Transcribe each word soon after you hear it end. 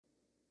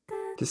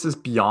This is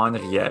Beyond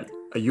Riel,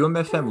 a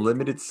UMFM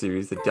limited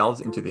series that delves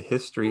into the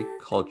history,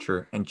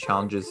 culture, and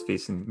challenges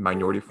facing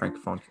minority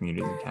francophone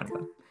communities in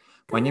Canada.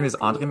 My name is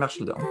André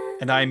Marcheldon.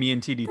 And I'm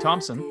Ian T.D.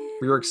 Thompson.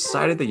 We are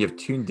excited that you have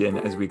tuned in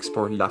as we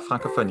explore La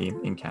Francophonie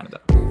in Canada.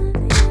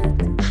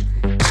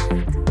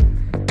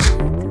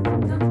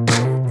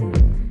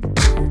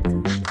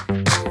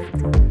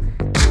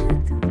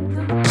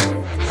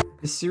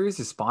 This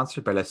series is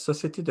sponsored by La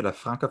Société de la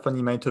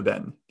Francophonie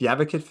Manitobaine, the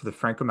advocate for the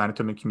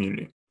Franco-Manitoban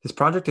community. This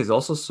project is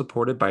also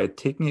supported by a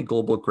Taking It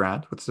Global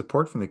grant with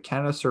support from the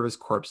Canada Service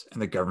Corps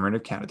and the Government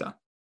of Canada.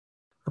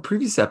 Our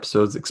previous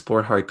episodes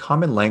explore how a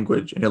common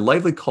language and a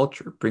lively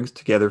culture brings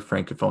together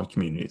Francophone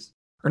communities.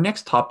 Our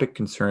next topic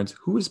concerns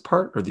who is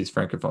part of these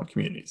Francophone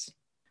communities.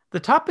 The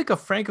topic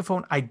of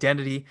Francophone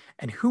identity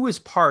and who is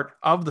part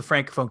of the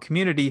Francophone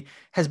community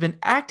has been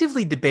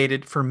actively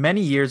debated for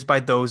many years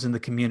by those in the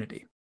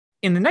community.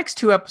 In the next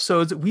two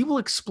episodes, we will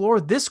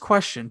explore this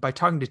question by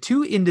talking to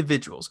two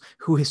individuals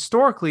who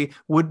historically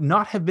would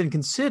not have been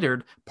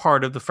considered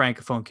part of the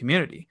Francophone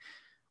community.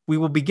 We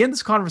will begin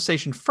this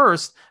conversation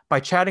first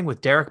by chatting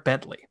with Derek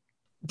Bentley.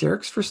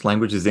 Derek's first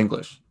language is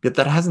English, yet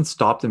that hasn't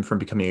stopped him from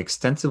becoming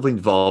extensively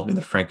involved in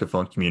the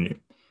Francophone community.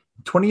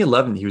 In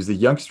 2011, he was the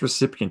youngest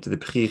recipient of the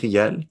Prix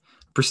Riel,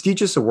 a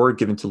prestigious award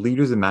given to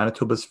leaders in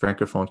Manitoba's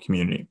Francophone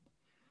community.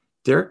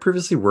 Derek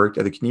previously worked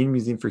at the Canadian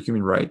Museum for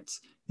Human Rights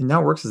and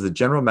now works as the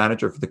general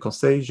manager for the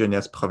Conseil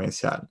Jeunesse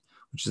Provincial,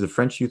 which is the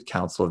French Youth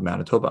Council of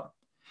Manitoba.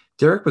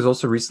 Derek was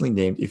also recently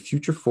named a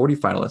Future 40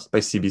 finalist by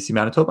CBC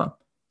Manitoba.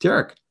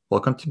 Derek,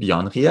 welcome to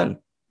Beyond Riel.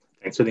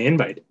 Thanks for the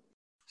invite.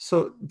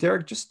 So,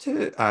 Derek, just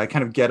to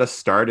kind of get us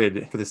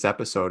started for this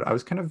episode, I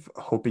was kind of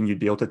hoping you'd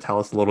be able to tell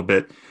us a little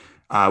bit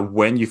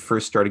when you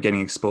first started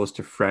getting exposed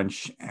to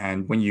French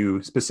and when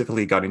you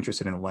specifically got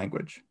interested in the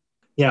language.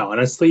 Yeah,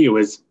 honestly, it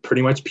was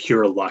pretty much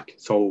pure luck.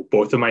 So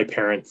both of my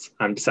parents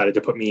decided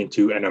to put me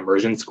into an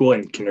immersion school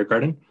in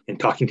kindergarten. And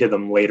talking to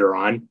them later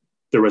on,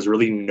 there was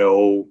really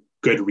no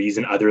good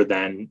reason other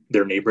than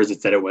their neighbors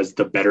had said it was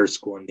the better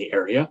school in the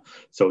area.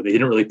 So they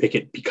didn't really pick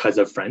it because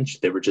of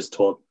French. They were just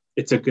told,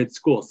 it's a good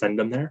school, send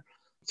them there.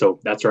 So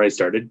that's where I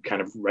started,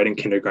 kind of right in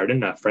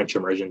kindergarten, a French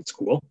immersion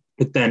school.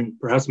 But then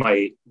perhaps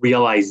my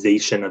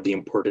realization of the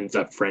importance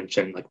of French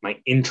and like my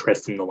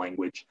interest in the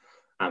language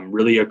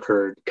really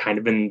occurred kind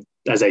of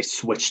as I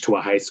switched to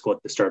a high school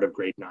at the start of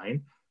grade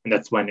 9. And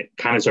that's when it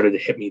kind of started to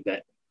hit me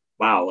that,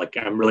 wow, like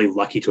I'm really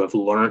lucky to have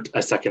learned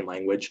a second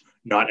language.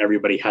 Not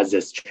everybody has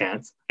this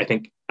chance. I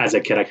think as a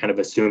kid, I kind of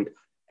assumed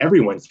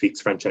everyone speaks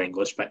French and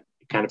English, but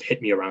it kind of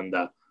hit me around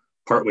the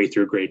partway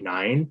through grade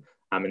 9.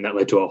 And that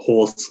led to a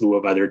whole slew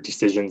of other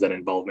decisions and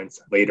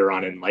involvements later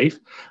on in life.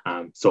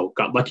 So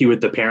got lucky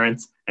with the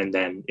parents. And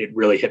then it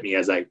really hit me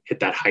as I hit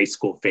that high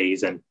school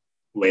phase and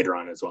later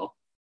on as well.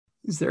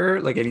 Is there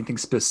like anything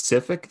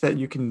specific that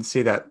you can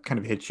say that kind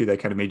of hit you,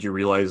 that kind of made you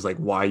realize like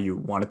why you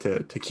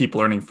wanted to keep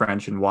learning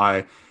French and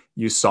why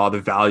you saw the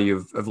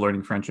value of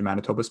learning French in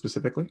Manitoba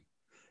specifically?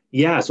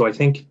 Yeah, so I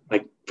think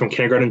like from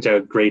kindergarten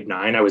to grade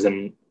 9, I was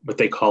in what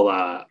they call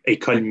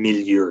école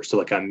milieu, so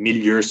like a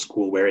milieu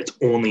school where it's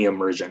only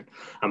immersion.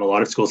 A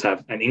lot of schools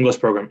have an English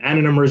program and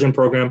an immersion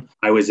program.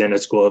 I was in a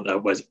school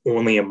that was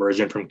only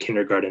immersion from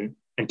kindergarten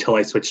until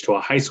I switched to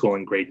a high school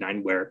in grade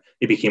 9 where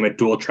it became a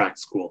dual track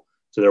school.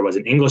 So there was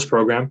an English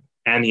program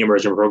and the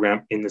immersion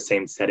program in the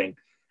same setting.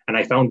 And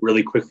I found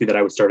really quickly that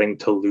I was starting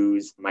to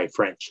lose my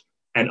French.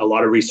 And a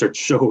lot of research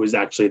shows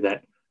actually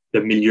that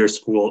the milieu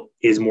school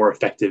is more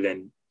effective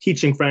in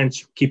teaching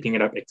French, keeping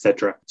it up,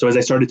 etc. So as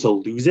I started to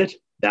lose it,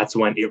 that's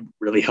when it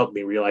really helped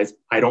me realize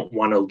I don't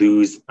want to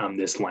lose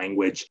this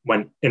language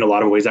when in a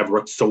lot of ways I've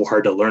worked so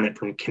hard to learn it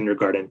from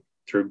kindergarten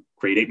through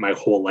grade 8 my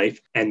whole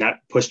life. And that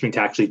pushed me to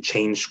actually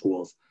change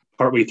schools.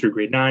 Partway through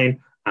grade 9,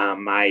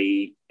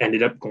 I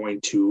ended up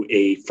going to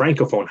a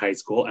Francophone high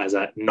school as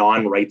a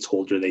non-rights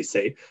holder, they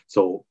say.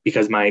 So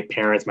because my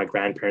parents, my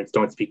grandparents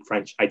don't speak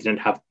French, I didn't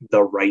have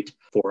the right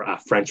for a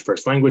French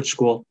first language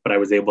school, but I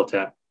was able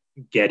to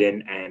get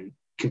in and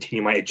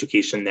continue my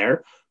education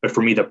there. But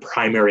for me, the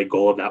primary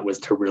goal of that was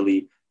to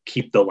really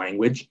keep the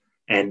language.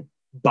 And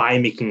by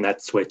making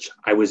that switch,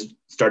 I was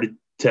started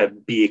to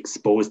be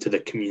exposed to the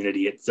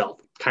community itself.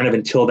 Kind of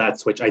until that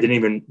switch, I didn't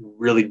even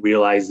really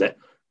realize that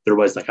there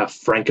was like a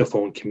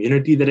Francophone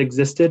community that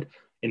existed.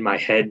 In my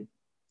head,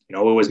 it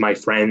was my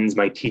friends,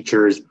 my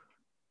teachers,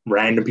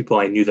 random people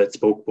I knew that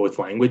spoke both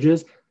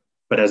languages.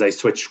 But as I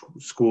switched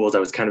schools, I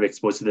was kind of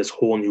exposed to this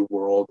whole new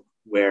world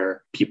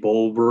where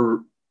people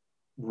were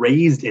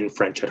raised in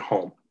French at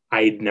home.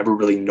 I'd never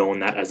really known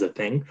that as a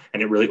thing.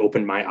 And it really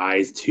opened my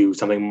eyes to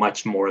something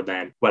much more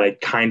than what I'd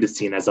kind of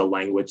seen as a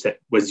language that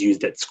was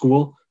used at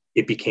school.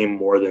 It became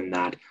more than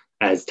that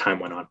as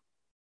time went on.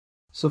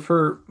 So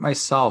for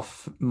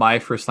myself, my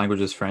first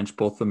language is French.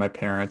 Both of my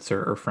parents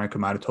are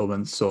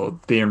Franco-Manitobans, so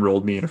they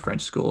enrolled me in a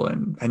French school,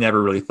 and I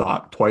never really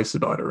thought twice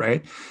about it,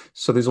 right?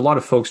 So there's a lot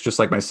of folks just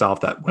like myself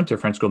that went to a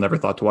French school, never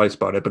thought twice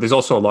about it. But there's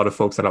also a lot of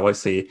folks that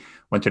obviously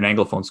went to an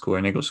Anglophone school or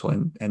an English school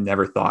and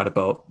never thought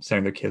about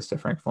sending their kids to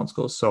Francophone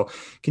schools. So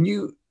can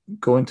you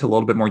go into a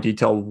little bit more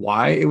detail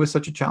why it was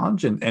such a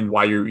challenge and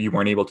why you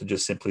weren't able to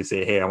just simply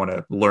say, hey, I want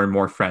to learn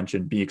more French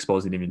and be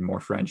exposed to even more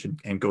French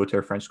and go to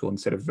a French school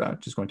instead of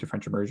just going to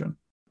French immersion?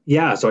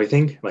 Yeah, so I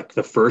think like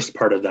the first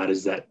part of that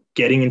is that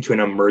getting into an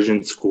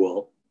immersion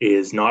school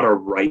is not a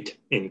right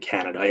in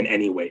Canada in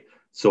any way.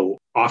 So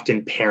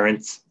often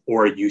parents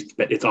or youth,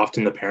 but it's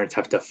often the parents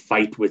have to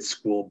fight with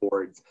school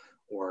boards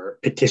or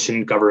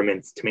petition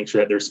governments to make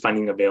sure that there's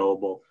funding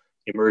available,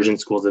 immersion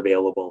schools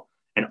available.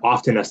 And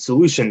often a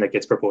solution that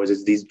gets proposed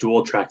is these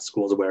dual track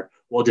schools where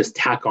we'll just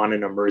tack on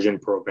an immersion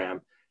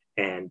program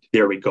and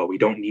there we go. We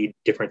don't need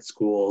different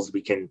schools.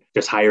 We can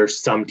just hire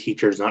some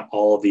teachers, not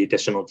all of the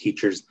additional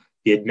teachers.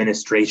 The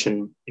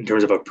administration, in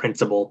terms of a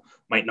principal,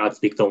 might not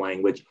speak the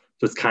language.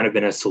 So it's kind of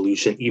been a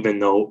solution, even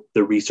though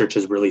the research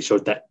has really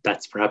showed that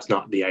that's perhaps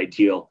not the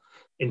ideal.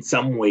 In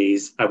some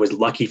ways, I was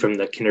lucky from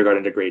the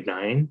kindergarten to grade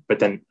 9, but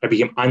then I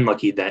became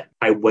unlucky that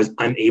I was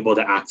unable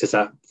to access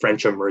a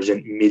French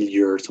immersion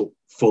milieu, so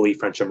fully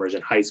French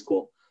immersion high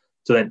school.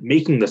 So then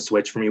making the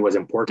switch for me was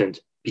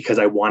important because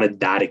I wanted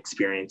that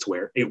experience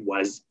where it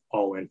was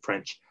all in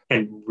French.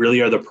 And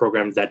really, are the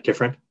programs that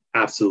different?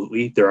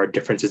 Absolutely. There are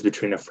differences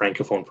between a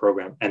Francophone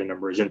program and an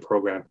immersion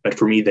program. But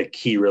for me, the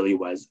key really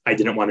was I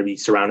didn't want to be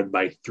surrounded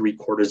by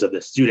 3/4 of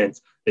the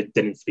students that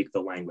didn't speak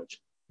the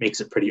language. Makes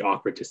it pretty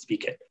awkward to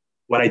speak it.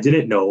 What I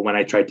didn't know when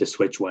I tried to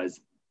switch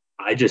was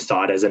I just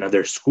saw it as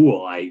another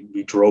school.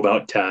 We drove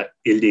out to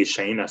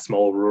Île-des-Chênes, a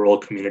small rural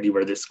community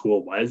where this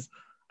school was.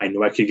 I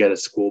knew I could get a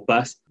school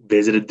bus,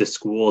 visited the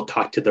school,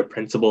 talked to the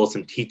principal,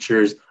 some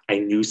teachers. I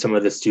knew some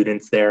of the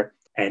students there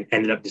and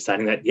ended up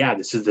deciding that, yeah,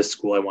 this is the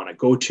school I want to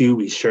go to.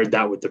 We shared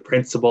that with the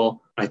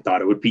principal. I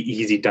thought it would be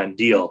easy, done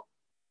deal.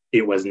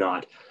 It was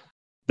not.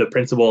 The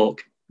principal,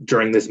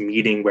 during this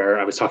meeting where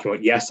I was talking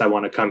about, yes, I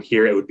want to come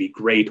here. It would be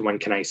great. When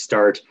can I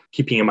start?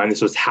 Keeping in mind,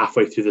 this was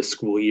halfway through the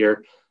school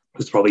year. It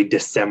was probably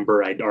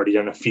December. I'd already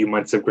done a few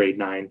months of grade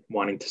 9,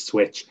 wanting to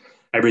switch.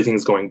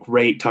 Everything's going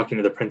great, talking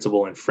to the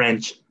principal in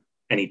French.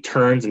 And he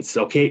turns and says,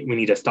 okay, we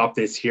need to stop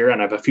this here.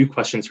 And I have a few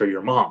questions for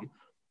your mom.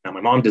 Now,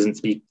 my mom doesn't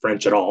speak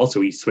French at all. So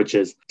he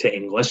switches to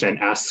English and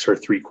asks her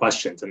 3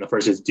 questions. And the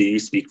first is, do you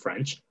speak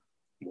French?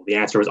 Well, the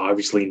answer was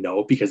obviously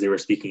no, because they were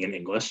speaking in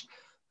English.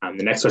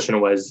 The next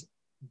question was,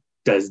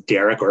 does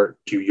Derek or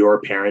do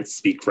your parents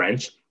speak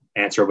French?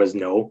 Answer was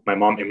no. My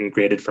mom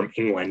immigrated from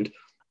England.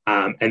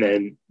 And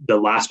then the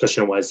last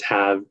question was,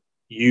 have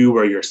you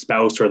or your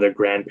spouse or their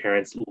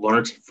grandparents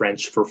learned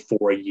French for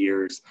 4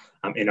 years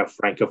in a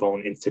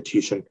Francophone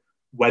institution,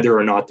 whether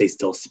or not they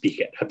still speak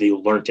it? Have they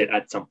learned it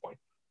at some point?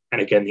 And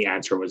again, the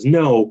answer was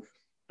no.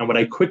 And what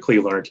I quickly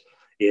learned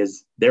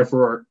is,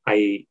 therefore,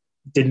 I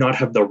did not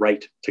have the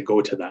right to go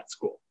to that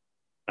school.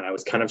 And I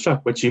was kind of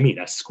shocked. What do you mean?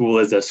 A school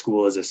is a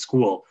school is a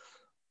school.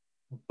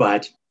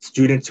 But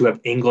students who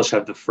have English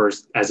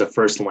as a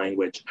first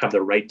language have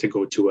the right to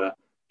go to an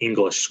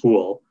English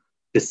school.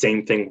 The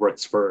same thing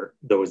works for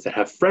those that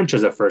have French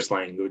as a first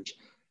language.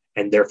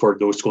 And therefore,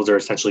 those schools are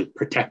essentially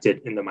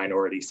protected in the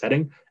minority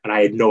setting. And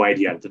I had no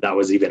idea that that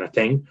was even a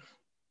thing.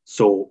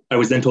 So I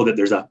was then told that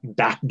there's a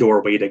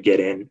backdoor way to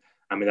get in.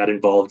 I mean, that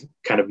involved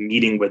kind of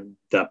meeting with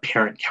the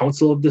parent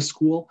council of the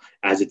school,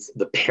 as it's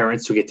the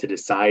parents who get to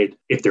decide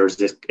if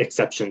there's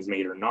exceptions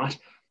made or not.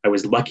 I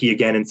was lucky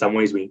again, in some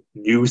ways, we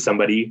knew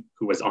somebody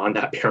who was on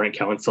that parent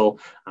council.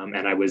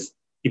 And I was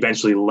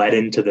eventually led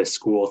into the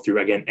school through,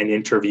 again, an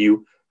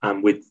interview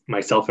with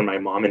myself and my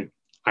mom. And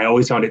I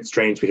always found it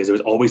strange because it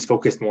was always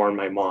focused more on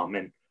my mom,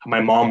 and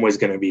my mom was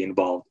going to be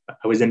involved.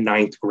 I was in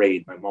 9th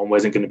grade. My mom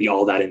wasn't going to be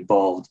all that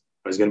involved.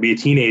 I was going to be a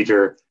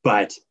teenager,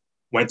 but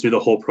went through the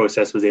whole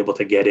process, was able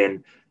to get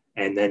in,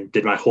 and then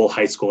did my whole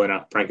high school in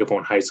a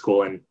Francophone high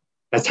school. And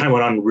as time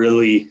went on,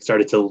 really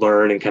started to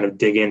learn and kind of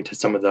dig into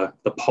some of the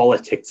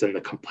politics and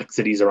the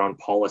complexities around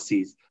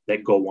policies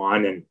that go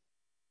on. And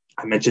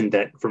I mentioned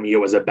that for me, it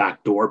was a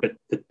back door, but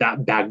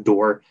that back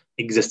door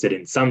existed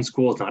in some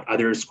schools, not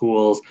other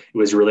schools. It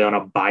was really on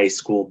a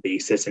by-school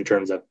basis in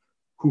terms of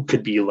who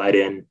could be let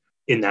in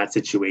that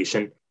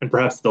situation. And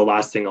perhaps the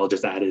last thing I'll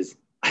just add is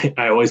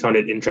I always found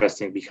it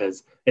interesting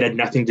because it had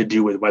nothing to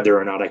do with whether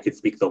or not I could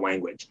speak the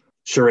language.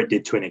 Sure, it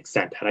did to an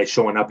extent. Had I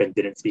shown up and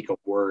didn't speak a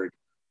word,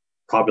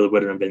 probably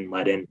wouldn't have been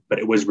let in. But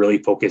it was really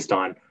focused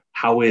on,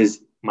 how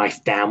is my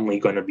family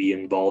going to be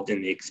involved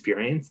in the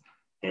experience?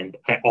 And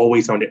I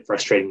always found it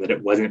frustrating that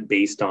it wasn't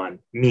based on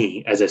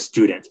me as a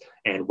student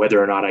and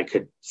whether or not I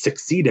could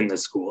succeed in the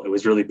school. It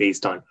was really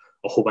based on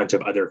a whole bunch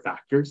of other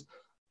factors.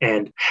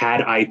 And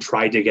had I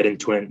tried to get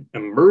into an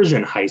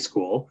immersion high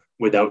school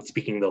without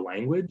speaking the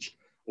language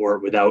or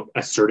without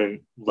a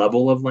certain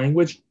level of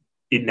language,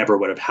 it never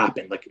would have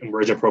happened. Like,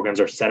 immersion programs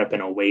are set up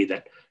in a way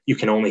that you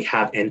can only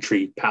have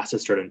entry past a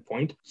certain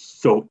point.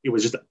 So it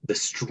was just the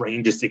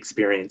strangest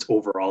experience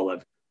overall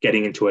of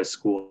getting into a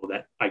school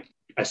that I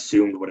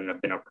assumed wouldn't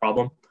have been a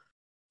problem.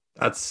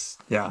 That's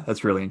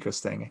really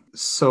interesting.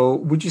 So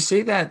would you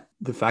say that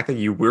the fact that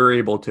you were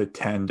able to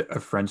attend a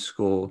French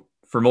school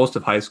for most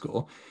of high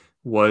school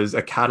was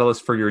a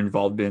catalyst for your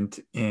involvement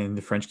in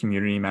the French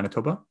community in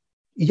Manitoba?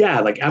 Yeah,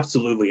 like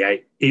absolutely.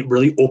 It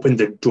really opened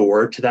the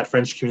door to that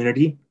French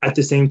community. At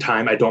the same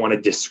time, I don't want to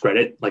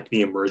discredit like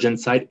the immersion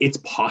side. It's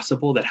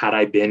possible that had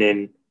I been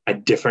in a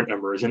different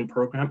immersion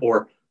program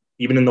or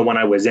even in the one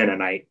I was in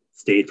and I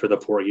stayed for the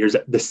 4 years,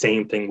 the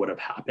same thing would have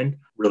happened.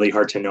 Really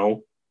hard to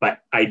know. But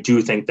I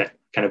do think that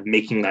kind of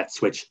making that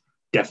switch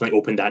definitely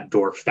opened that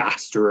door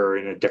faster or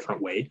in a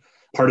different way.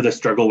 Part of the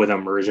struggle with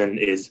immersion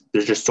is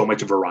there's just so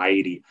much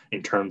variety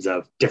in terms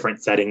of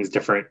different settings,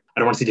 different, I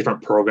don't want to say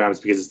different programs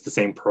because it's the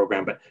same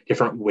program, but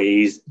different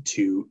ways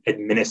to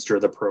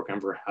administer the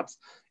program perhaps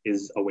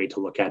is a way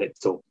to look at it.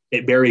 So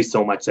it varies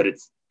so much that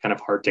it's kind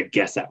of hard to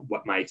guess at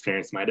what my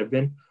experience might have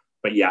been.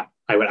 But yeah,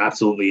 I would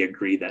absolutely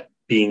agree that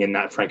being in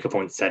that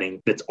Francophone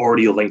setting that's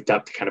already linked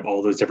up to kind of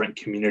all those different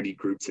community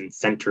groups and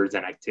centers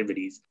and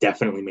activities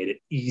definitely made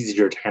it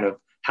easier to kind of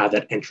have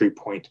that entry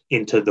point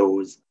into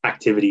those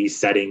activities,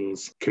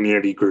 settings,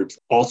 community groups.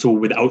 Also,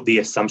 without the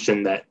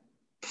assumption that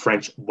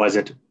French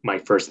wasn't my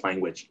first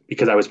language.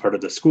 Because I was part of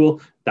the school,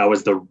 that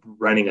was the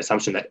running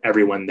assumption that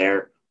everyone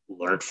there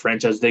learned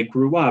French as they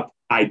grew up.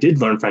 I did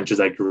learn French as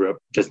I grew up,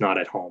 just not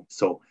at home.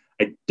 So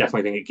I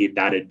definitely think it gave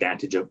that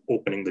advantage of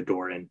opening the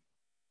door in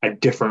a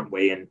different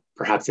way and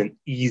perhaps an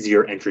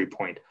easier entry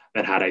point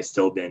than had I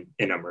still been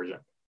in immersion.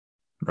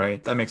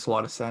 Right. That makes a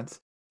lot of sense.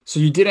 So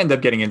you did end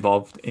up getting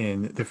involved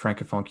in the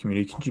Francophone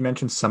community. Could you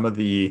mention some of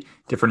the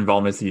different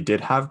involvements that you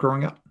did have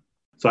growing up?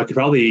 So I could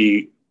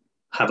probably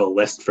have a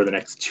list for the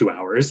next 2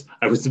 hours.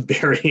 I was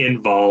very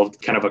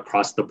involved kind of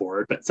across the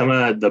board, but some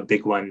of the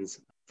big ones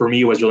for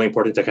me was really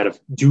important to kind of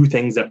do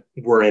things that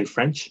were in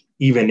French,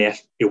 even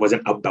if it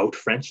wasn't about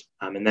French.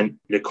 And then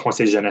the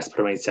Conseil Jeunesse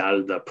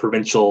Provincial, the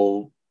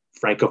provincial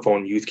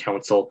Francophone Youth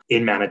Council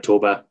in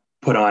Manitoba,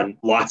 put on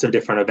lots of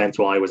different events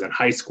while I was in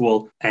high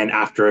school and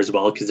after as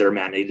well, because their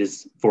mandate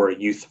is for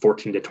youth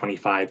 14 to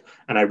 25.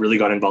 And I really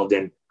got involved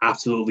in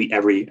absolutely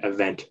every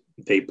event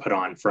they put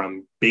on,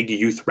 from big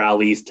youth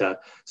rallies to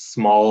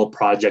small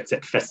projects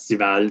at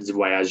Festivals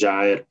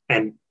Voyageurs.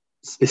 And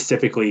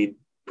specifically,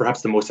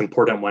 perhaps the most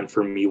important one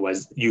for me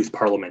was youth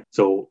parliament.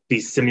 So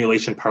these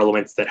simulation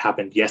parliaments that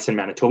happened, yes, in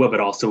Manitoba,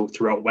 but also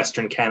throughout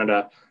Western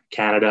Canada,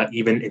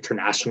 even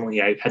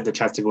internationally. I had the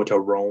chance to go to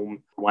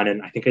Rome one,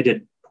 and I think I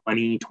did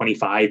 20,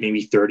 25,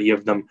 maybe 30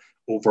 of them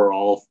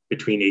overall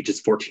between ages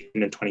 14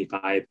 and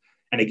 25.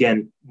 And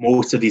again,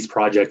 most of these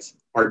projects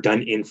are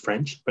done in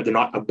French, but they're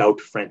not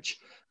about French.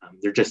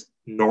 They're just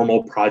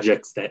normal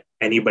projects that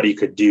anybody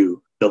could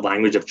do. The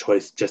language of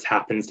choice just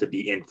happens to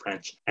be in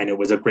French. And it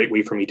was a great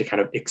way for me to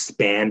kind of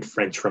expand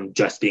French from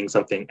just being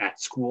something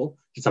at school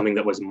to something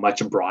that was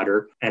much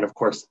broader. And of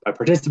course, by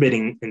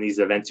participating in these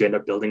events, you end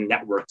up building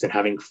networks and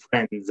having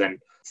friends. And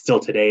still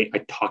today, I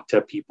talk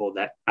to people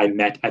that I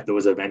met at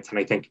those events. And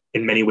I think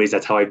in many ways,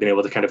 that's how I've been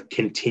able to kind of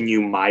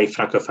continue my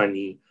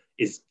francophonie,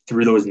 is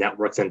through those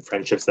networks and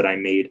friendships that I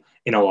made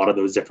in a lot of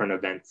those different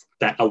events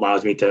that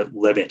allows me to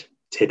live it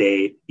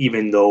today,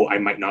 even though I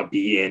might not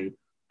be in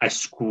a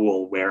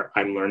school where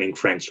I'm learning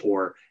French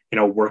or in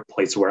a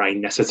workplace where I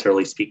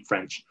necessarily speak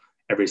French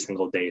every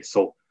single day.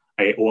 So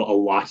I owe a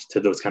lot to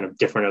those kind of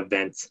different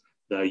events,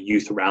 the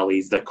youth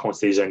rallies, the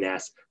Conseil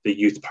Jeunesse, the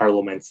youth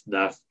parliaments,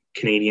 the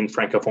Canadian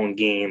Francophone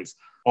Games,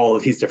 all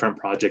of these different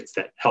projects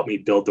that helped me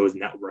build those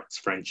networks,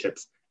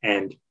 friendships,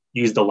 and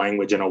use the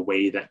language in a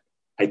way that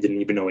I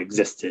didn't even know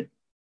existed.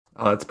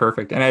 Oh, that's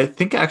perfect. And I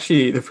think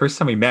actually the first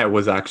time we met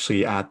was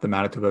actually at the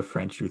Manitoba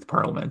French Youth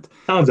Parliament.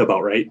 Sounds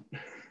about right.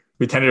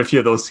 We attended a few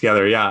of those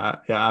together. Yeah,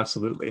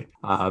 absolutely.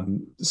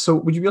 So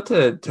would you be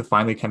able to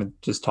finally kind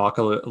of just talk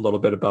a little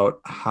bit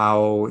about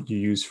how you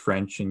use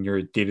French in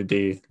your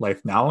day-to-day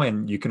life now?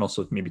 And you can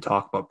also maybe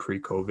talk about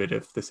pre-COVID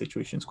if the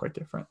situation is quite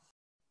different.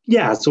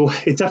 Yeah, so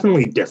it's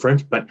definitely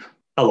different, but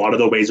a lot of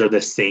the ways are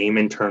the same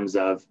in terms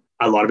of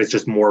a lot of it's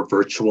just more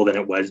virtual than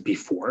it was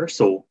before.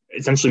 So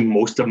essentially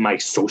most of my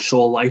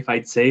social life,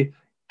 I'd say,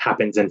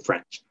 happens in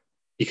French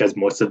because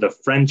most of the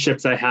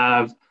friendships I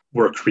have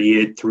were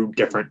created through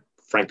different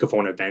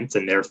Francophone events,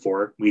 and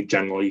therefore we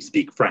generally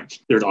speak French.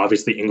 There's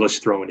obviously English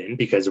thrown in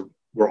because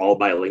we're all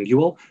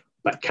bilingual,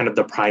 but kind of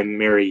the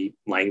primary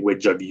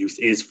language of use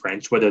is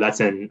French, whether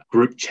that's in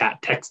group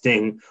chat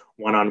texting,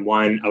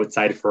 one-on-one,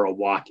 outside for a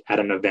walk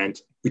at an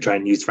event. We try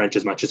and use French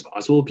as much as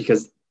possible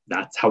because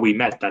that's how we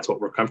met. That's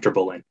what we're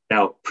comfortable in.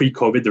 Now,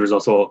 pre-COVID, there was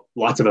also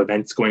lots of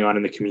events going on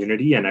in the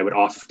community, and I would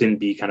often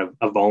be kind of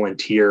a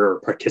volunteer or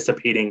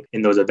participating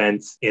in those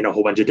events in a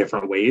whole bunch of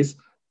different ways.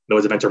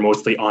 Those events are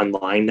mostly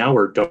online now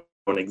or don't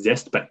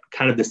exist, but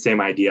kind of the same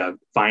idea of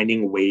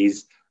finding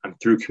ways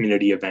through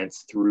community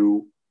events,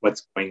 through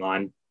what's going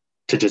on,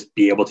 to just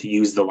be able to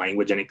use the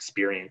language and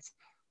experience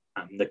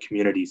the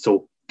community.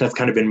 So that's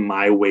kind of been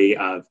my way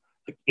of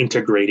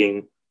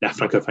integrating that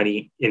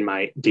francophonie in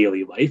my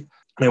daily life.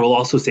 And I will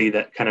also say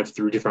that kind of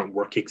through different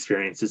work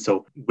experiences.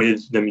 So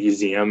with the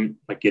museum,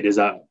 it is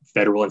a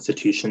federal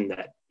institution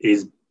that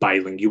is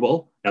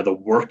bilingual. Now the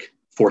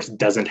workforce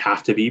doesn't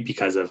have to be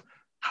because of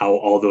how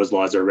all those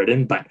laws are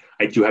written, but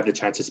I do have the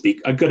chance to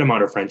speak a good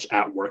amount of French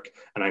at work.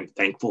 And I'm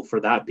thankful for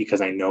that because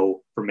I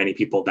know for many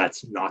people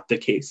that's not the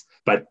case.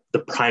 But the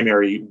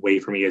primary way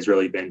for me has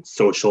really been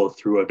social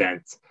through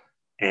events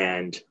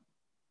and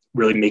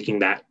really making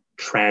that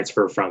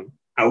transfer from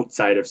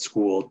outside of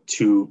school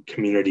to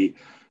community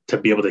to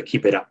be able to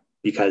keep it up.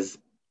 Because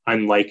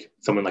unlike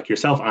someone like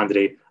yourself,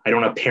 Andre, I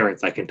don't have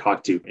parents I can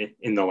talk to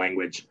in the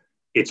language.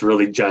 It's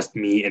really just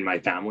me and my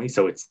family.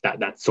 So it's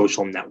that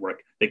social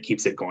network that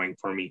keeps it going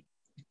for me.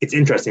 It's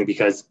interesting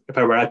because if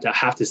I were to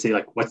have to say,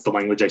 like, what's the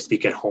language I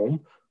speak at home?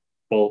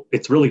 Well,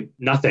 it's really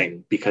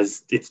nothing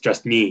because it's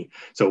just me.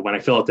 So when I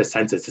fill out the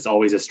census, it's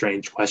always a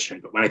strange question.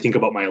 But when I think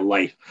about my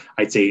life,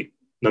 I'd say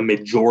the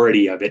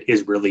majority of it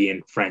is really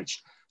in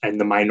French and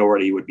the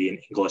minority would be in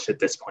English at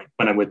this point.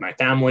 When I'm with my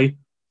family,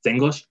 it's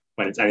English.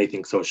 When it's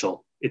anything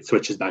social, it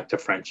switches back to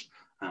French,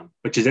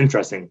 which is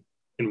interesting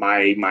in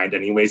my mind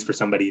anyways, for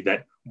somebody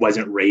that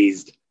wasn't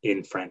raised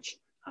in French.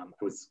 I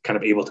was kind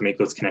of able to make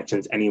those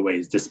connections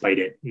anyways, despite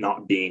it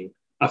not being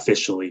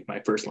officially my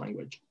first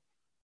language.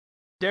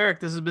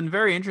 Derek, this has been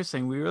very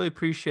interesting. We really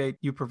appreciate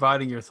you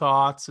providing your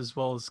thoughts as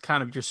well as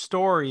kind of your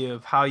story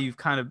of how you've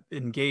kind of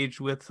engaged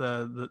with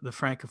the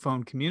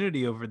Francophone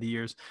community over the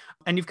years.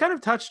 And you've kind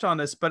of touched on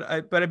this, but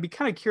I'd be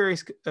kind of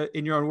curious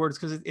in your own words,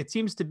 because it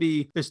seems to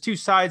be there's two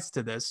sides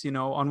to this. You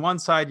know, on one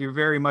side, you're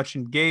very much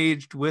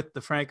engaged with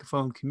the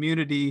Francophone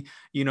community,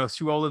 you know,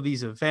 through all of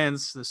these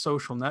events, the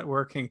social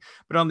networking.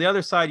 But on the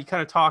other side, you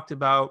kind of talked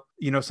about,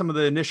 you know, some of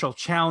the initial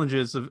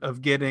challenges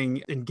of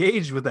getting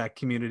engaged with that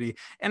community.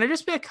 And I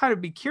just kind of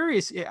be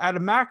curious at a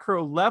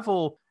macro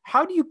level,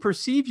 how do you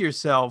perceive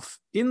yourself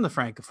in the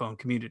Francophone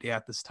community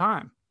at this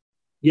time?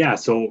 Yeah,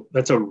 so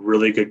that's a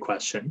really good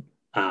question.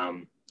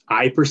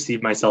 I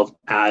perceive myself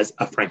as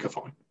a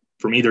Francophone.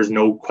 For me, there's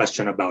no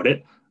question about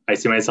it. I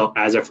see myself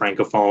as a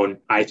Francophone.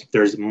 I think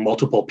there's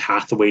multiple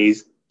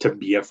pathways to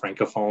be a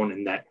Francophone,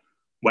 and that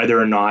whether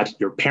or not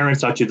your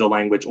parents taught you the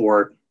language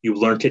or you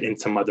learned it in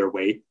some other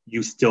way,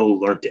 you still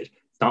learned it.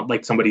 It's not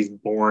like somebody's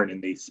born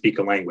and they speak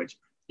a language.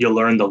 You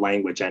learn the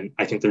language, and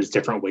I think there's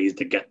different ways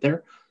to get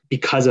there.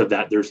 Because of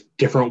that, there's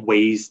different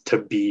ways to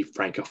be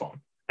Francophone,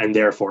 and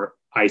therefore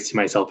I see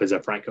myself as a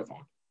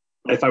Francophone.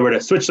 If I were to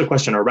switch the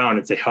question around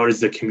and say, how does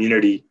the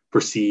community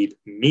perceive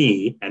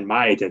me and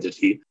my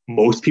identity?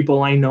 Most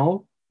people I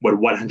know would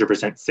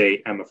 100%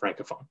 say I'm a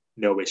Francophone,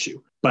 no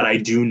issue. But I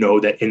do know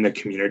that in the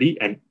community,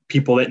 and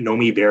people that know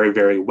me very,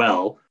 very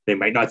well, they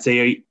might not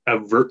say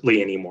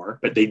overtly anymore,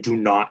 but they do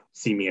not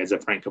see me as a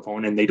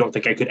Francophone, and they don't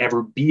think I could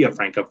ever be a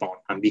Francophone,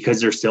 because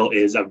there still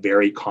is a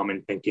very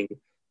common thinking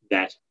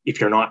that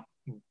if you're not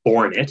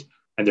born it,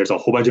 and there's a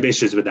whole bunch of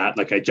issues with that,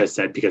 like I just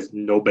said, because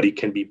nobody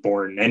can be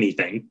born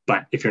anything,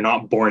 but if you're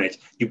not born it,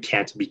 you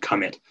can't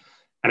become it.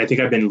 And I think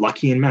I've been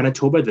lucky in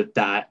Manitoba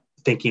that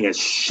thinking has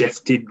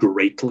shifted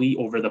greatly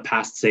over the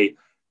past, say,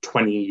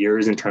 20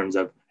 years in terms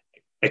of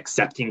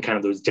accepting kind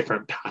of those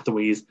different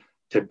pathways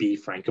to be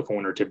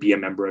Francophone or to be a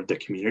member of the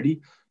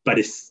community. But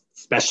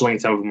especially in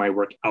some of my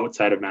work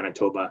outside of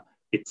Manitoba,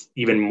 it's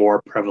even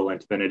more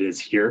prevalent than it is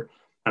here.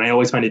 And I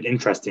always find it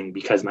interesting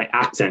because my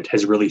accent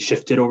has really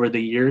shifted over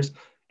the years.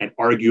 And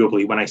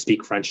arguably, when I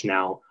speak French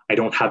now, I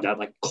don't have that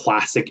like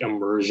classic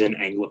immersion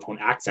Anglophone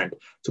accent.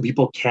 So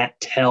people can't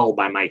tell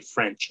by my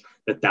French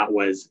that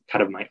was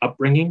kind of my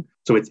upbringing.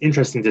 So it's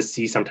interesting to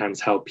see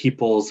sometimes how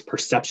people's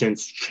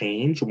perceptions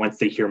change once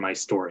they hear my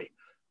story.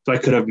 So I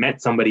could have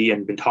met somebody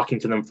and been talking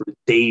to them for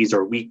days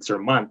or weeks or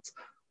months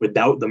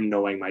without them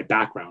knowing my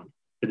background.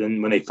 But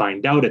then when they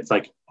find out, it's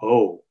like,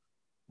 oh,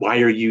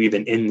 why are you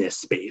even in this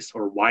space?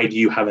 Or why do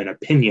you have an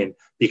opinion?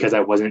 Because I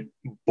wasn't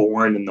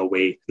born in the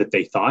way that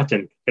they thought.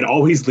 And it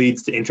always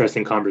leads to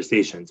interesting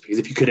conversations, because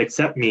if you could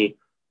accept me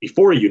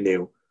before you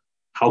knew,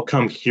 how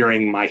come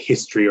hearing my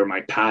history or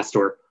my past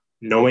or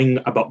knowing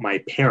about my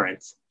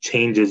parents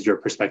changes your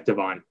perspective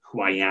on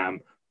who I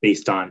am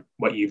based on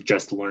what you've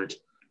just learned?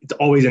 It's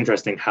always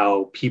interesting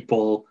how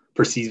people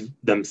perceive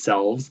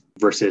themselves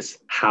versus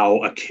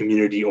how a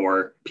community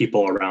or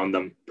people around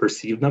them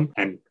perceive them.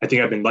 And I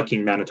think I've been lucky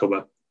in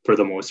Manitoba for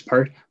the most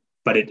part,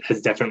 but it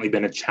has definitely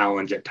been a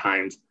challenge at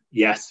times.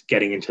 Yes,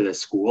 getting into the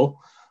school,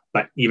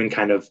 but even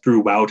kind of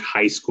throughout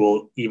high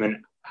school,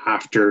 even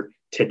after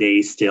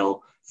today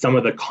still, some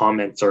of the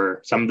comments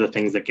or some of the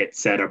things that get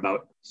said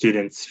about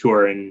students who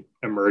are in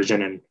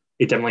immersion, and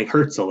it definitely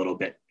hurts a little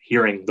bit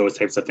hearing those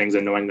types of things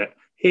and knowing that,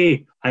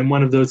 hey, I'm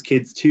one of those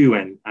kids too,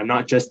 and I'm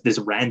not just this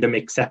random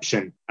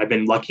exception. I've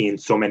been lucky in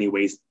so many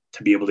ways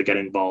to be able to get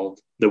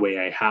involved the way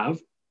I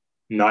have.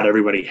 Not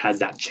everybody has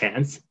that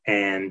chance,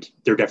 and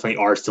there definitely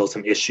are still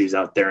some issues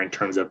out there in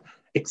terms of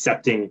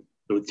accepting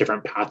those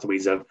different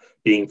pathways of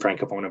being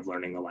Francophone, of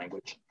learning the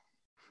language.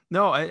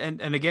 No,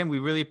 and again, we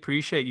really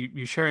appreciate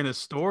you sharing this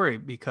story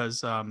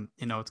because,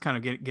 it's kind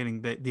of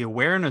getting the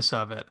awareness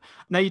of it.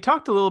 Now, you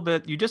talked a little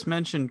bit, you just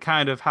mentioned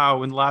kind of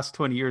how in the last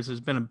 20 years, there's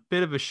been a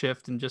bit of a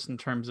shift in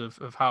terms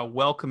of how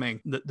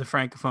welcoming the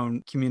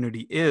Francophone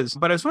community is.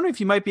 But I was wondering if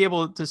you might be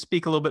able to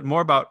speak a little bit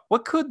more about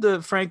what could the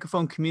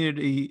Francophone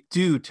community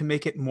do to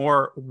make it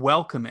more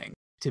welcoming?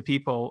 to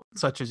people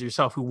such as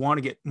yourself who want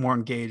to get more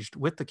engaged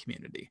with the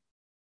community?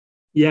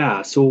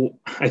 Yeah, so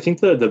I think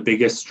the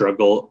biggest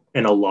struggle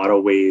in a lot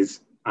of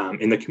ways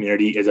in the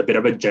community is a bit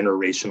of a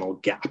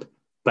generational gap,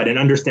 but an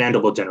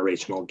understandable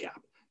generational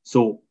gap.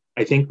 So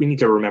I think we need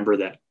to remember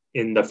that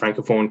in the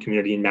Francophone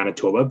community in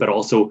Manitoba, but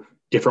also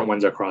different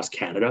ones across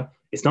Canada,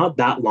 it's not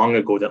that long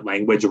ago that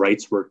language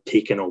rights were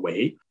taken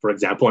away. For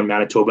example, in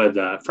Manitoba,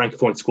 the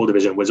Francophone School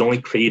Division was only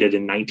created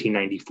in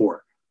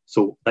 1994.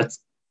 So that's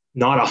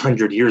not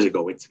 100 years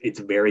ago. It's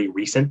very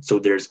recent. So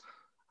there's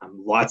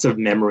lots of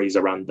memories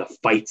around the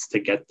fights to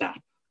get that.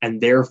 And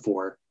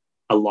therefore,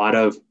 a lot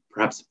of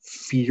perhaps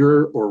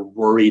fear or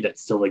worry that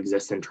still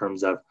exists in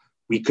terms of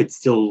we could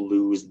still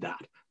lose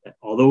that. That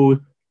although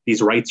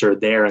these rights are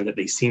there and that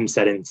they seem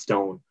set in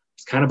stone,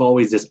 there's kind of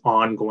always this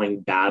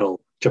ongoing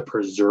battle to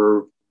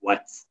preserve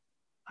what's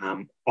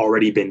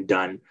already been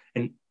done.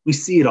 And we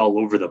see it all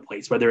over the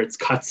place, whether it's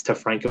cuts to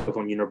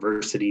Francophone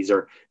universities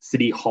or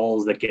city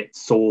halls that get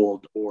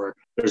sold, or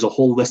there's a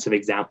whole list of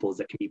examples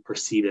that can be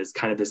perceived as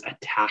kind of this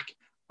attack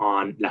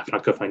on La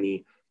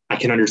Francophonie. I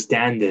can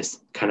understand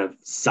this kind of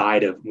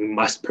side of we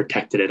must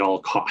protect it at all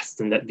costs,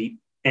 and that the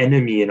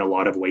enemy in a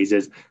lot of ways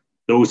is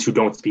those who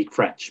don't speak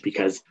French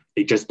because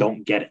they just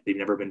don't get it. They've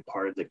never been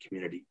part of the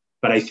community.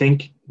 But I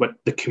think what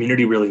the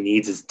community really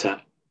needs is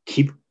to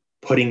keep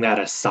putting that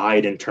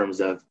aside in terms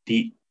of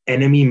the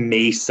enemy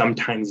may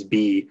sometimes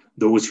be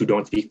those who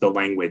don't speak the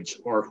language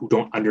or who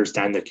don't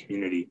understand the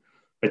community.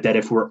 But that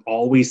if we're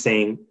always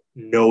saying,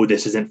 no,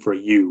 this isn't for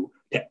you,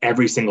 to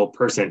every single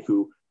person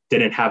who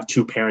didn't have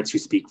two parents who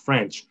speak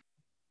French,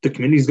 the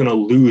community is going to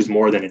lose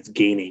more than it's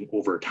gaining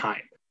over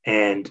time.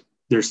 And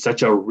there's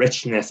such a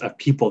richness of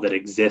people that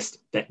exist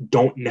that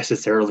don't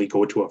necessarily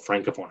go to a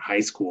Francophone high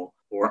school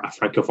or a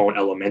Francophone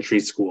elementary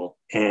school.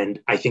 And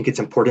I think it's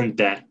important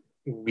that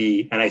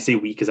we, and I say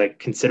we because I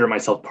consider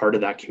myself part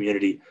of that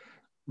community,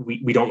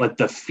 we don't let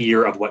the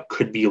fear of what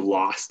could be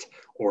lost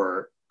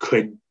or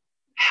could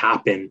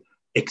happen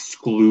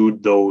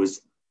exclude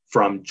those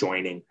from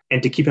joining.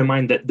 And to keep in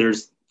mind that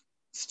there's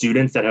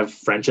students that have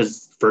French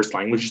as first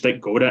language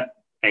that go to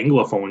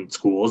Anglophone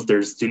schools.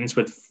 There's students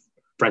with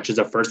French as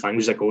a first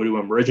language that go to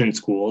immersion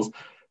schools,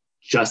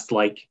 just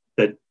like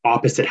the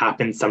opposite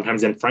happens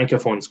sometimes in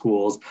Francophone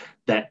schools.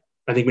 That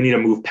I think we need to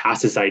move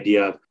past this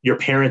idea of your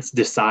parents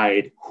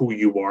decide who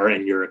you are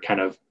and your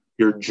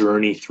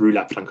journey through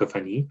La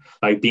Francophonie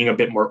by being a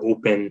bit more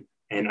open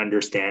and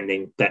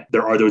understanding that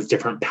there are those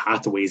different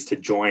pathways to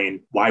join.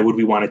 Why would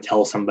we want to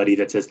tell somebody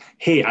that says,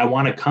 hey, I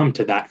want to come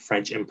to that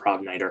French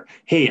improv night, or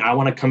hey, I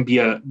want to come be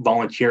a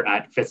volunteer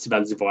at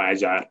Festival du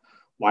Voyageur?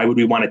 Why would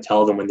we want to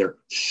tell them when they're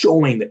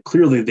showing that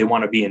clearly they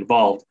want to be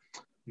involved?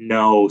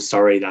 No,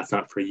 sorry, that's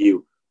not for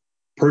you.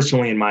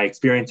 Personally, in my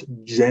experience,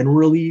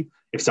 generally,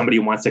 if somebody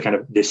wants to kind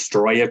of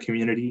destroy a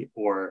community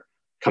or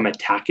come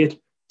attack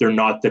it, they're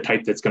not the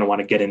type that's going to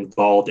want to get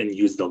involved and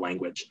use the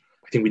language.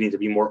 I think we need to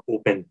be more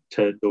open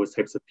to those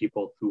types of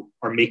people who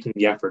are making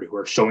the effort, who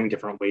are showing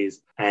different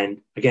ways. And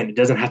again, it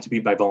doesn't have to be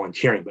by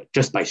volunteering, but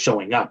just by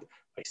showing up,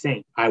 by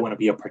saying, I want to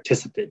be a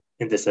participant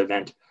in this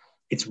event.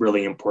 It's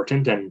really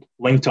important. And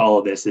linked to all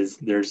of this is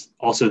there's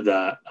also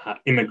the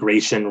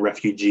immigration,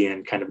 refugee,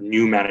 and kind of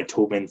new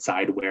Manitoban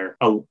side where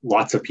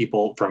lots of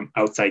people from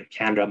outside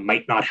Canada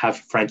might not have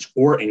French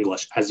or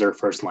English as their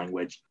first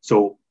language.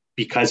 So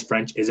because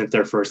French isn't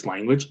their first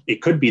language,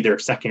 it could be their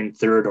second,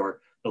 third, or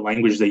the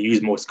language they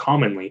use most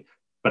commonly.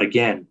 But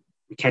again,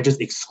 we can't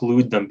just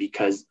exclude them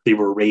because they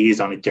were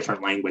raised on a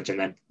different language and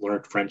then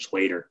learned French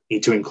later. We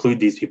need to include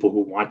these people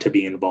who want to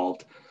be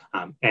involved.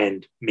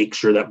 And make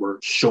sure that we're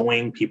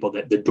showing people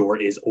that the door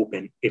is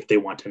open if they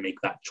want to make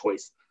that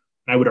choice.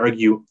 And I would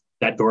argue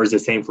that door is the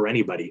same for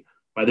anybody,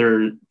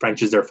 whether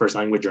French is their first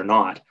language or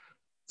not.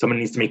 Someone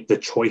needs to make the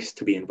choice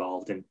to be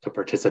involved and to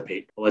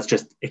participate. But let's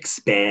just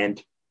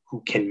expand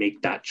who can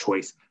make that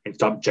choice and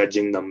stop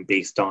judging them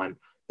based on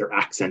their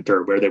accent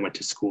or where they went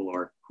to school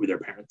or who their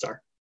parents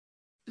are.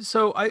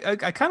 So I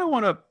kind of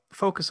want to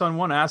focus on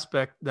one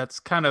aspect that's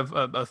kind of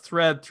a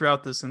thread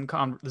throughout this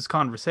this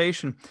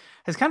conversation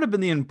has kind of been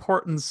the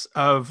importance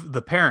of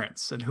the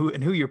parents and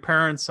who your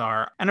parents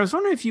are. And I was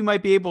wondering if you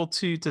might be able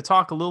to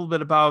talk a little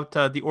bit about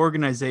the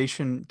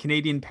organization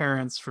Canadian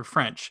Parents for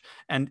French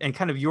and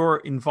kind of your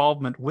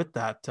involvement with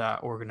that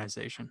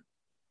organization.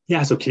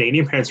 Yeah, so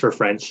Canadian Parents for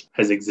French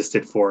has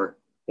existed for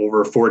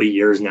over 40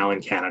 years now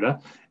in Canada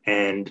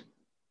and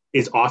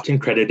is often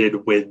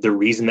credited with the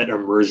reason that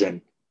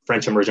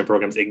French immersion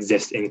programs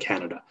exist in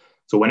Canada.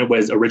 So when it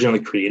was originally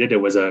created, it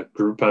was a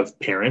group of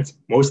parents,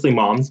 mostly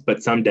moms,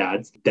 but some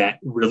dads, that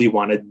really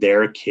wanted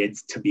their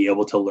kids to be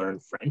able to learn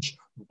French,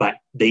 but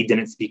they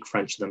didn't speak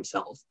French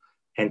themselves.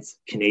 Hence,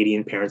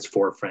 Canadian Parents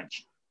for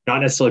French.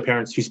 Not necessarily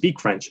parents who speak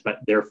French, but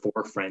they're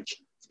for French,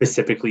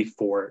 specifically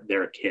for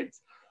their kids.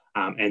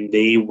 And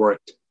they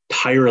worked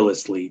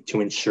tirelessly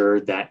to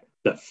ensure that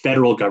the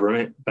federal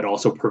government, but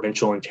also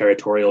provincial and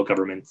territorial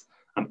governments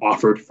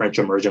offered French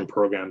immersion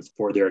programs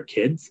for their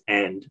kids.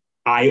 And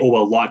I owe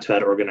a lot to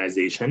that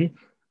organization,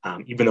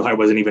 even though I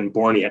wasn't even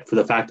born yet, for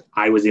the fact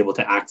I was able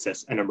to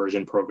access an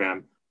immersion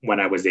program when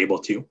I was able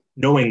to.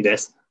 Knowing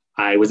this,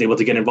 I was able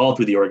to get involved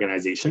with the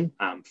organization,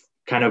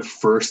 kind of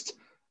first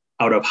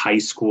out of high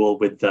school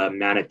with the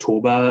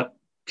Manitoba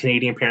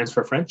Canadian Parents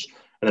for French.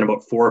 And then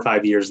about 4 or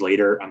 5 years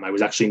later, I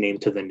was actually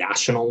named to the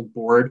National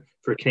Board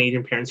for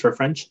Canadian Parents for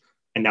French.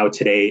 And now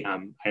today, I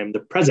am the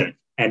president.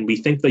 And we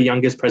think the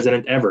youngest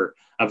president ever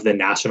of the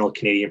National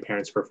Canadian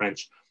Parents for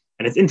French.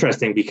 And it's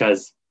interesting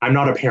because I'm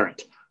not a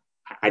parent.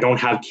 I don't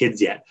have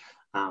kids yet.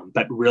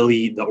 But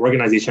really, the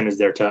organization is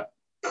there to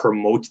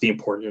promote the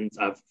importance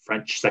of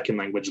French second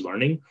language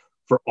learning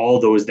for all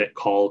those that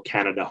call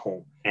Canada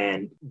home,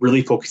 and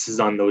really focuses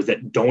on those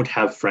that don't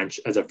have French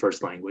as a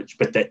first language,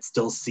 but that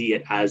still see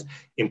it as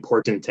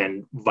important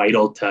and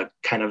vital to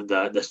kind of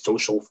the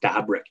social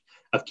fabric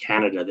of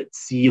Canada, that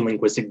see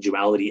linguistic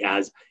duality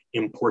as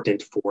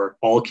important for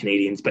all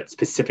Canadians, but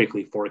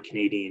specifically for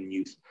Canadian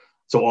youth.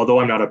 So although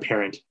I'm not a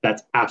parent,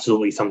 that's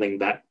absolutely something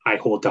that I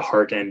hold to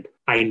heart. And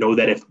I know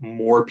that if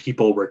more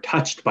people were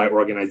touched by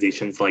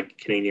organizations like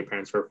Canadian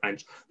Parents for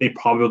French, they'd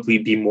probably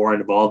be more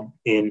involved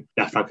in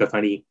La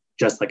Francophonie,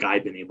 just like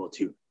I've been able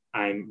to.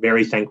 I'm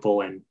very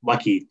thankful and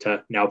lucky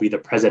to now be the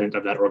president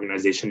of that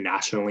organization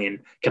nationally and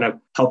kind of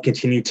help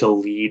continue to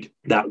lead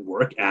that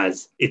work,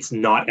 as it's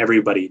not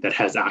everybody that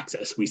has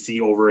access. We see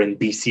over in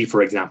BC,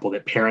 for example,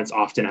 that parents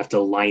often have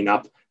to line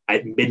up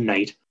at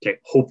midnight to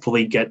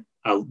hopefully get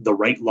the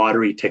right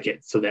lottery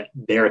ticket so that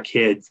their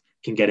kids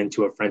can get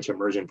into a French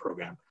immersion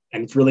program.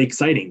 And it's really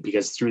exciting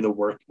because through the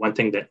work, one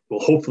thing that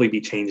will hopefully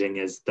be changing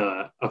is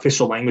the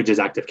Official Languages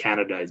Act of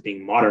Canada is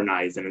being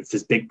modernized, and it's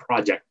this big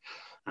project.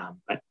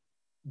 But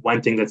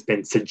one thing that's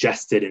been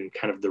suggested in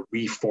kind of the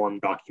reform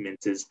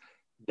documents is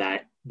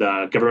that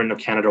the government of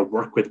Canada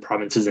work with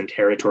provinces and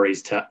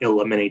territories to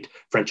eliminate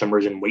French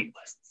immersion wait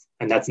lists.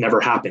 And that's never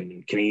happened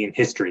in Canadian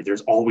history.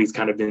 There's always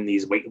kind of been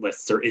these wait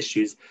lists or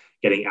issues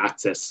getting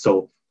access.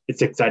 So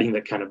it's exciting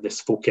that kind of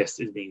this focus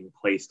is being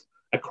placed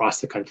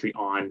across the country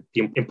on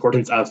the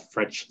importance of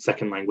French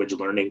second language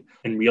learning,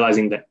 and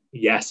realizing that,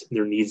 yes,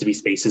 there needs to be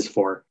spaces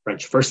for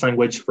French first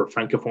language, for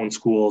Francophone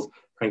schools,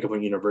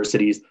 Francophone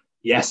universities.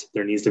 Yes,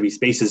 there needs to be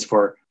spaces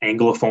for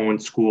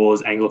Anglophone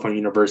schools, Anglophone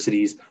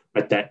universities,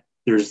 but that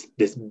there's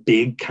this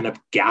big kind of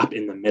gap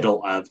in the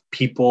middle of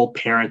people,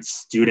 parents,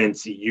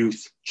 students,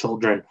 youth,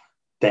 children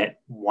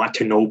that want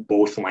to know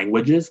both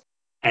languages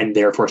and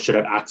therefore should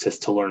have access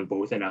to learn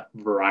both in a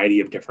variety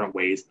of different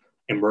ways.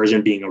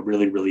 Immersion being a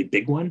really, really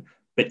big one,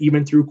 but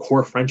even through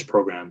core French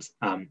programs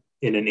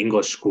in an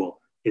English school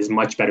is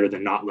much better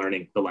than not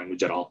learning the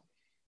language at all.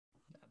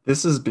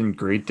 This has been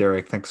great,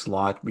 Derek. Thanks a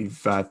lot.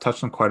 We've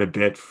touched on quite a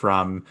bit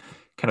from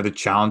kind of the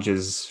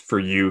challenges for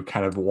you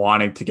kind of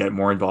wanting to get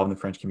more involved in the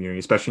French community,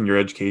 especially in your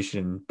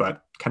education,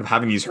 but kind of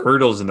having these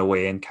hurdles in the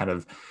way, and kind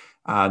of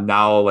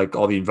now like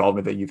all the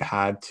involvement that you've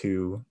had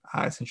to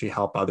essentially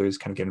help others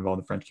kind of get involved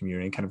in the French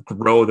community and kind of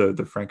grow the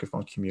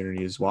Francophone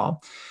community as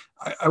well.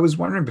 I was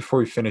wondering before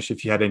we finish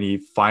if you had any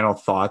final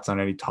thoughts on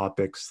any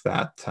topics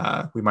that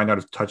we might not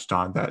have touched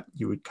on that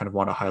you would kind of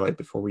want to highlight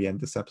before we end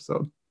this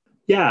episode.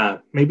 Yeah,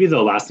 maybe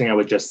the last thing I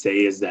would just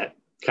say is that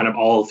kind of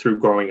all through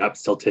growing up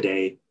still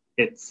today,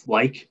 it's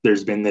like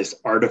there's been this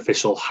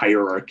artificial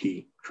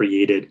hierarchy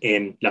created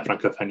in La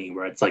Francophonie,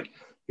 where it's like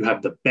you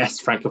have the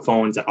best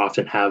Francophones that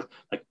often have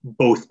like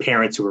both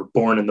parents who were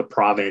born in the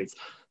province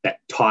that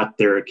taught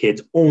their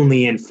kids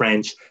only in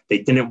French. They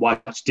didn't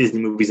watch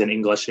Disney movies in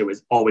English. It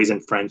was always in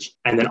French.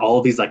 And then all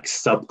of these like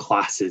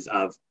subclasses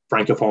of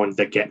Francophones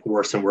that get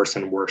worse and worse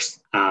and worse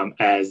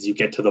as you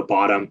get to the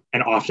bottom.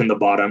 And often the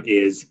bottom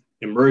is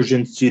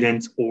immersion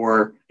students,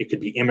 or it could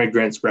be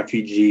immigrants,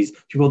 refugees,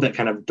 people that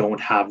kind of don't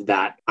have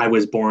that I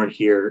was born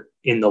here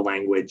in the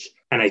language.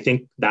 And I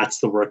think that's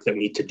the work that we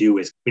need to do,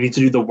 is we need to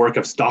do the work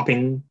of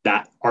stopping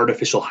that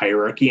artificial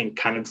hierarchy and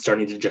kind of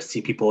starting to just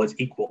see people as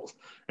equals,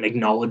 and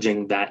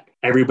acknowledging that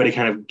everybody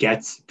kind of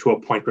gets to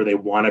a point where they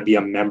want to be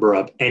a member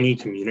of any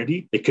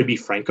community. It could be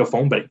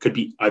Francophone, but it could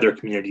be other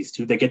communities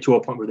too. They get to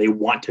a point where they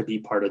want to be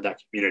part of that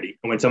community.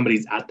 And when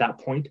somebody's at that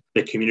point,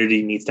 the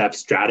community needs to have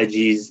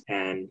strategies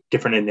and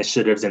different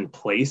initiatives in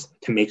place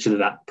to make sure that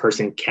that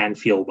person can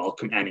feel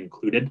welcome and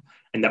included,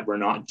 and that we're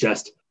not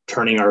just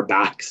turning our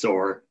backs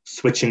or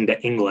switching to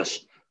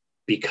English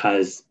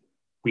because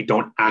we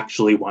don't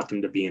actually want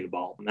them to be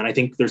involved. And I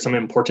think there's some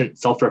important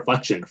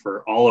self-reflection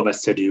for all of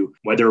us to do,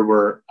 whether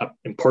we're an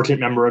important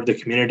member of the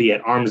community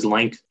at arm's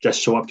length,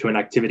 just show up to an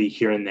activity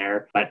here and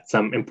there, but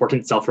some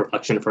important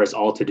self-reflection for us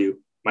all to do,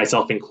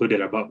 myself included,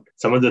 about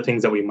some of the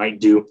things that we might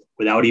do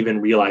without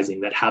even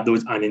realizing that have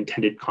those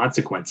unintended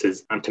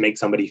consequences to make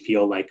somebody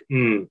feel like,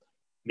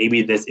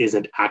 maybe this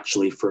isn't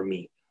actually for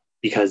me.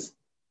 Because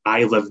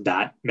I lived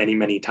that many,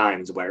 many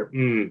times where,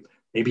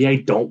 maybe I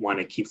don't want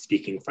to keep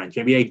speaking French.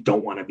 Maybe I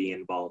don't want to be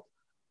involved.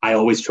 I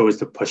always chose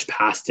to push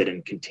past it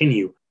and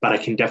continue, but I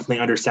can definitely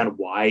understand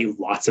why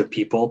lots of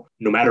people,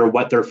 no matter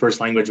what their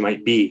first language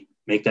might be,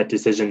 make that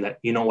decision that,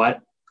 you know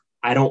what,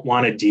 I don't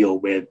want to deal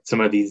with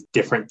some of these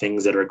different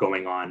things that are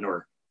going on,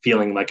 or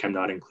feeling like I'm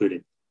not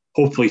included.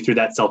 Hopefully through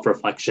that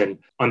self-reflection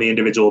on the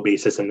individual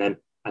basis, and then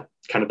at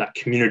kind of that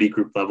community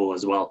group level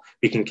as well,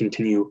 we can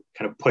continue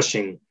kind of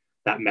pushing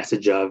that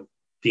message of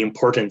the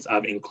importance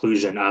of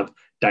inclusion, of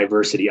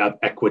diversity, of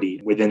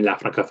equity within La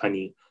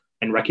Francophonie,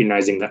 and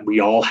recognizing that we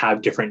all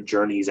have different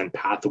journeys and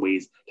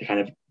pathways to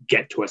kind of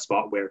get to a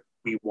spot where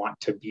we want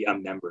to be a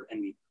member and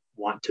we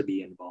want to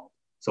be involved.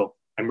 So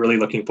I'm really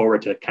looking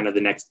forward to kind of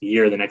the next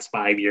year, the next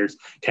 5 years,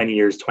 10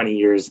 years, 20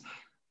 years,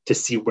 to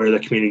see where the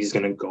community is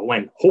going to go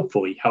and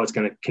hopefully how it's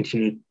going to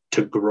continue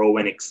to grow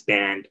and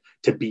expand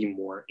to be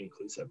more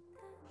inclusive.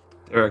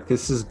 Derek,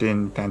 this has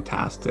been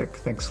fantastic.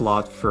 Thanks a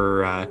lot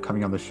for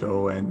coming on the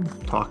show and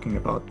talking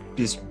about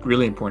these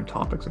really important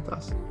topics with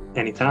us.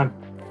 Anytime.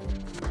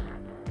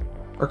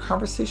 Our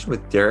conversation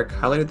with Derek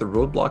highlighted the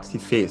roadblocks he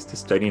faced to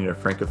studying in a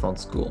Francophone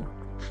school.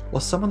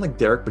 While someone like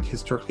Derek would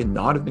historically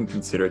not have been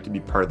considered to be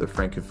part of the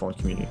Francophone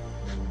community,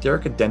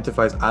 Derek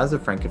identifies as a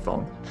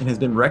Francophone and has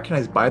been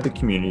recognized by the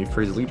community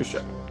for his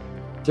leadership.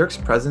 Derek's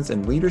presence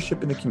and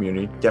leadership in the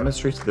community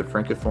demonstrates that the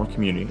Francophone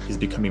community is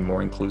becoming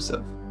more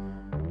inclusive.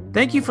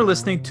 Thank you for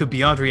listening to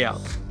Beyond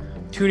Riel.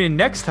 Tune in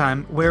next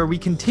time where we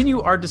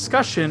continue our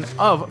discussion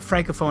of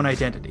Francophone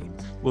identity.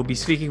 We'll be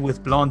speaking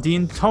with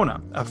Blandine Tona,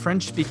 a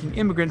French-speaking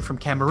immigrant from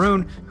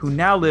Cameroon who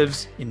now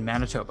lives in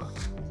Manitoba.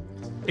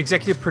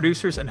 Executive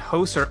producers and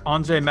hosts are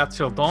André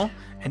Mathildon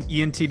and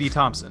Ian T.D.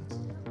 Thompson.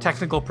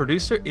 Technical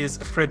producer is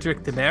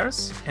Frédéric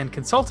Demers, and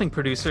consulting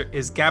producer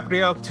is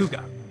Gabriel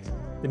Tuga.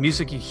 The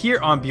music you hear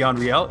on Beyond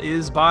Riel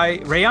is by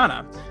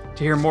Rihanna.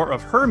 To hear more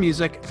of her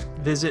music,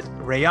 visit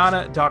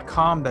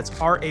Rihanna.com. That's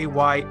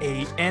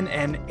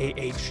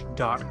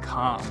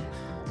RAYANNAH.com.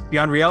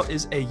 Beyond Riel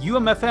is a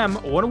UMFM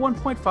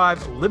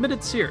 101.5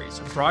 limited series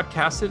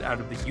broadcasted out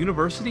of the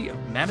University of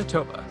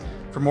Manitoba.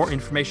 For more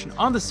information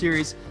on the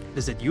series,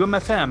 visit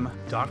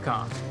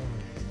umfm.com.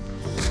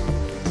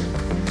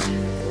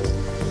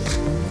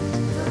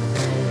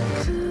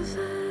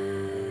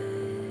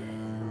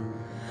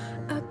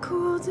 À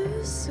court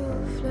de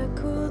souffle, à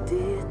court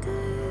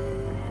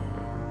d'idées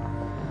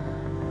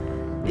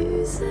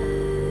usées.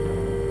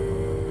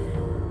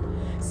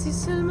 Si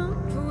seulement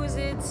vous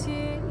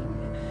étiez